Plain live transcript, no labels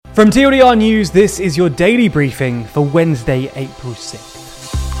From TLDR News, this is your daily briefing for Wednesday, April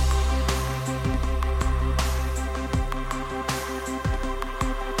 6th.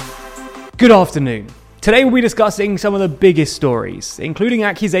 Good afternoon. Today we'll be discussing some of the biggest stories, including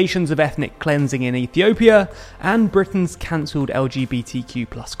accusations of ethnic cleansing in Ethiopia and Britain's cancelled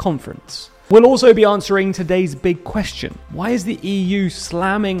LGBTQ+ conference. We'll also be answering today's big question: why is the EU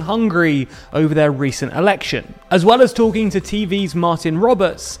slamming Hungary over their recent election? As well as talking to TV's Martin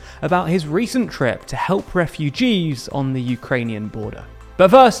Roberts about his recent trip to help refugees on the Ukrainian border.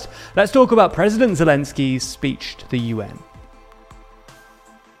 But first, let's talk about President Zelensky's speech to the UN.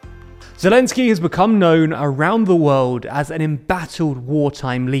 Zelensky has become known around the world as an embattled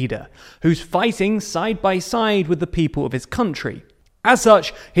wartime leader who's fighting side by side with the people of his country. As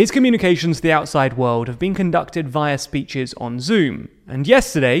such, his communications to the outside world have been conducted via speeches on Zoom, and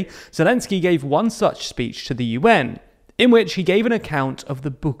yesterday, Zelensky gave one such speech to the UN, in which he gave an account of the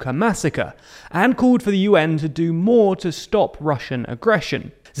Bucha massacre, and called for the UN to do more to stop Russian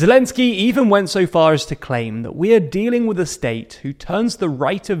aggression. Zelensky even went so far as to claim that we are dealing with a state who turns the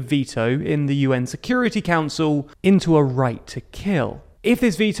right of veto in the UN Security Council into a right to kill. If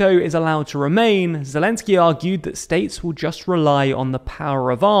this veto is allowed to remain, Zelensky argued that states will just rely on the power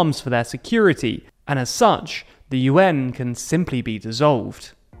of arms for their security, and as such, the UN can simply be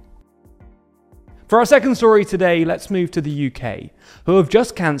dissolved. For our second story today, let's move to the UK, who have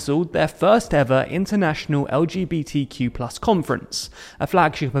just cancelled their first ever international LGBTQ+ conference, a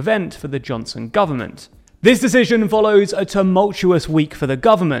flagship event for the Johnson government. This decision follows a tumultuous week for the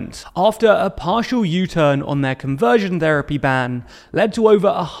government, after a partial U-turn on their conversion therapy ban led to over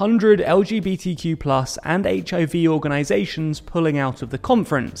 100 LGBTQ+ and HIV organisations pulling out of the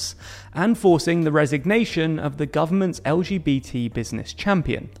conference, and forcing the resignation of the government's LGBT business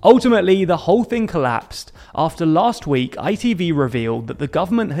champion. Ultimately, the whole thing collapsed after last week ITV revealed that the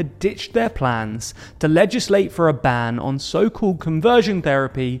government had ditched their plans to legislate for a ban on so-called conversion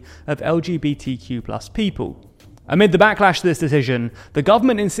therapy of LGBTQ+ people. Amid the backlash to this decision, the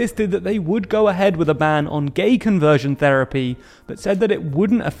government insisted that they would go ahead with a ban on gay conversion therapy, but said that it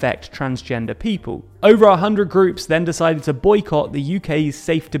wouldn't affect transgender people. Over 100 groups then decided to boycott the UK's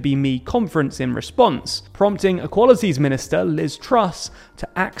Safe to Be Me conference in response, prompting Equalities Minister Liz Truss to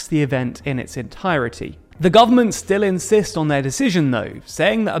axe the event in its entirety. The government still insists on their decision though,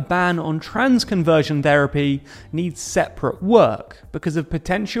 saying that a ban on trans conversion therapy needs separate work because of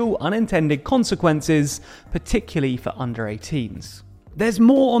potential unintended consequences, particularly for under 18s. There's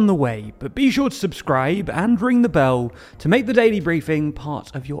more on the way, but be sure to subscribe and ring the bell to make the daily briefing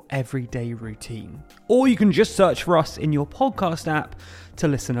part of your everyday routine. Or you can just search for us in your podcast app to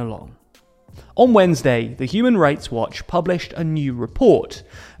listen along. On Wednesday, the Human Rights Watch published a new report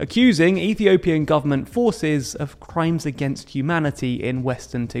accusing Ethiopian government forces of crimes against humanity in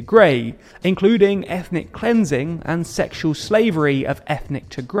Western Tigray, including ethnic cleansing and sexual slavery of ethnic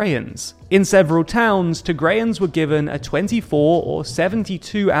Tigrayans. In several towns, Tigrayans were given a 24 or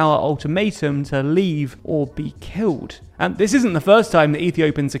 72-hour ultimatum to leave or be killed. And this isn't the first time the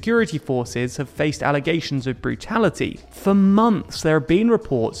Ethiopian security forces have faced allegations of brutality. For months, there have been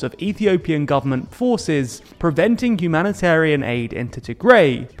reports of Ethiopian government forces preventing humanitarian aid into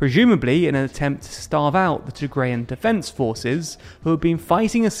Tigray, presumably in an attempt to starve out the Tigrayan defense forces, who have been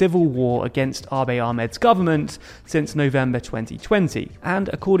fighting a civil war against Abiy Ahmed's government since November 2020. And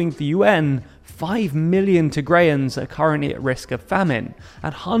according to the UN, 5 million Tigrayans are currently at risk of famine,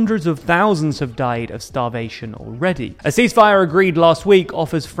 and hundreds of thousands have died of starvation already. A ceasefire agreed last week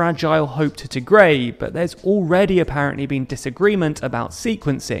offers fragile hope to Tigray, but there's already apparently been disagreement about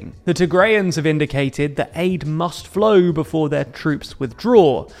sequencing. The Tigrayans have indicated that aid must flow before their troops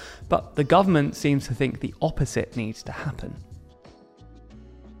withdraw, but the government seems to think the opposite needs to happen.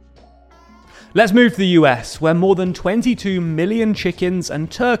 Let's move to the US, where more than 22 million chickens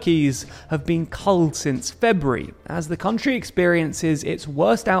and turkeys have been culled since February, as the country experiences its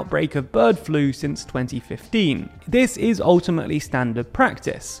worst outbreak of bird flu since 2015. This is ultimately standard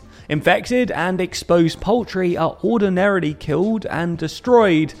practice. Infected and exposed poultry are ordinarily killed and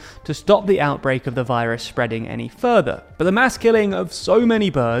destroyed to stop the outbreak of the virus spreading any further. But the mass killing of so many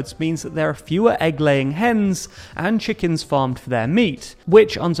birds means that there are fewer egg-laying hens and chickens farmed for their meat,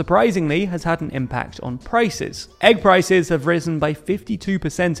 which unsurprisingly has had an impact on prices. Egg prices have risen by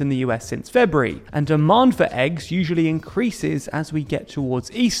 52% in the US since February, and demand for eggs usually increases as we get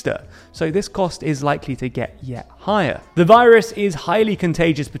towards Easter, so this cost is likely to get yet higher. The virus is highly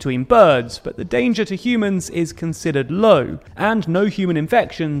contagious between birds, but the danger to humans is considered low, and no human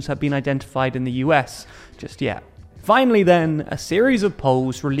infections have been identified in the US just yet. Finally then, a series of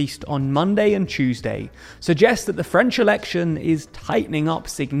polls released on Monday and Tuesday suggest that the French election is tightening up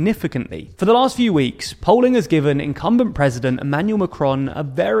significantly. For the last few weeks, polling has given incumbent President Emmanuel Macron a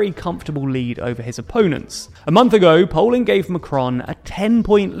very comfortable lead over his opponents. A month ago, polling gave Macron a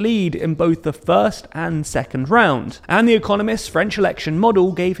 10-point lead in both the first and second round, and The Economist's French election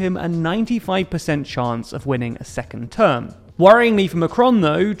model gave him a 95% chance of winning a second term. Worryingly for Macron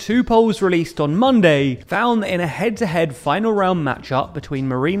though, two polls released on Monday found that in a head-to-head final round matchup between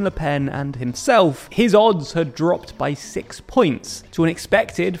Marine Le Pen and himself, his odds had dropped by 6 points to an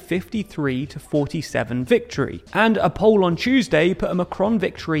expected 53-47 victory. And a poll on Tuesday put a Macron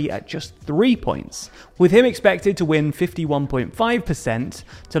victory at just 3 points, with him expected to win 51.5%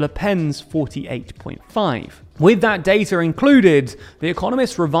 to Le Pen's 48.5%. With that data included, The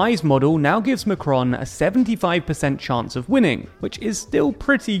Economist's revised model now gives Macron a 75% chance of winning, which is still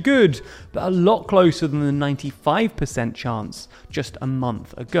pretty good, but a lot closer than the 95% chance just a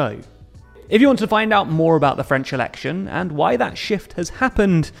month ago. If you want to find out more about the French election and why that shift has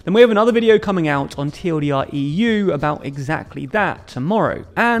happened, then we have another video coming out on TLDR EU about exactly that tomorrow.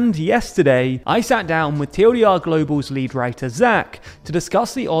 And yesterday, I sat down with TLDR Global's lead writer Zach to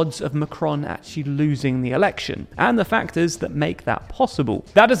discuss the odds of Macron actually losing the election and the factors that make that possible.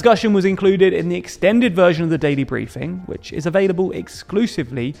 That discussion was included in the extended version of the Daily Briefing, which is available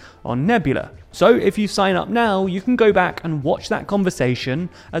exclusively on Nebula. So if you sign up now, you can go back and watch that conversation,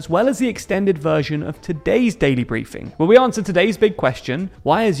 as well as the extended version of today's Daily Briefing, where we answer today's big question: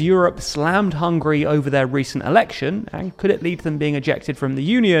 why has Europe slammed Hungary over their recent election, and could it lead to them being ejected from the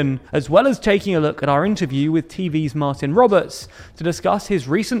Union? As well as taking a look at our interview with TV's Martin Roberts to discuss his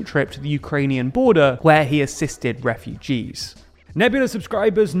recent trip to the Ukrainian border, where he assisted refugees. Nebula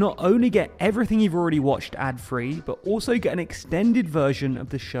subscribers not only get everything you've already watched ad-free, but also get an extended version of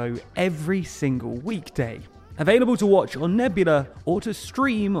the show every single weekday. Available to watch on Nebula or to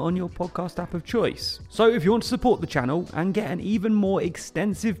stream on your podcast app of choice. So if you want to support the channel and get an even more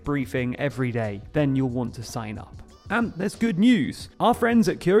extensive briefing every day, then you'll want to sign up. And there's good news. Our friends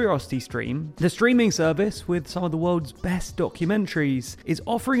at CuriosityStream, the streaming service with some of the world's best documentaries, is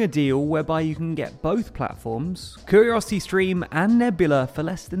offering a deal whereby you can get both platforms, CuriosityStream and Nebula, for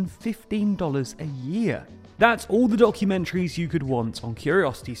less than $15 a year. That's all the documentaries you could want on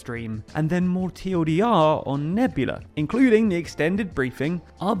CuriosityStream, and then more TLDR on Nebula, including the extended briefing,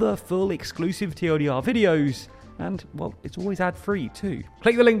 other full exclusive TLDR videos, and, well, it's always ad-free too.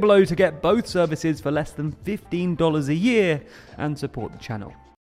 Click the link below to get both services for less than $15 a year and support the channel.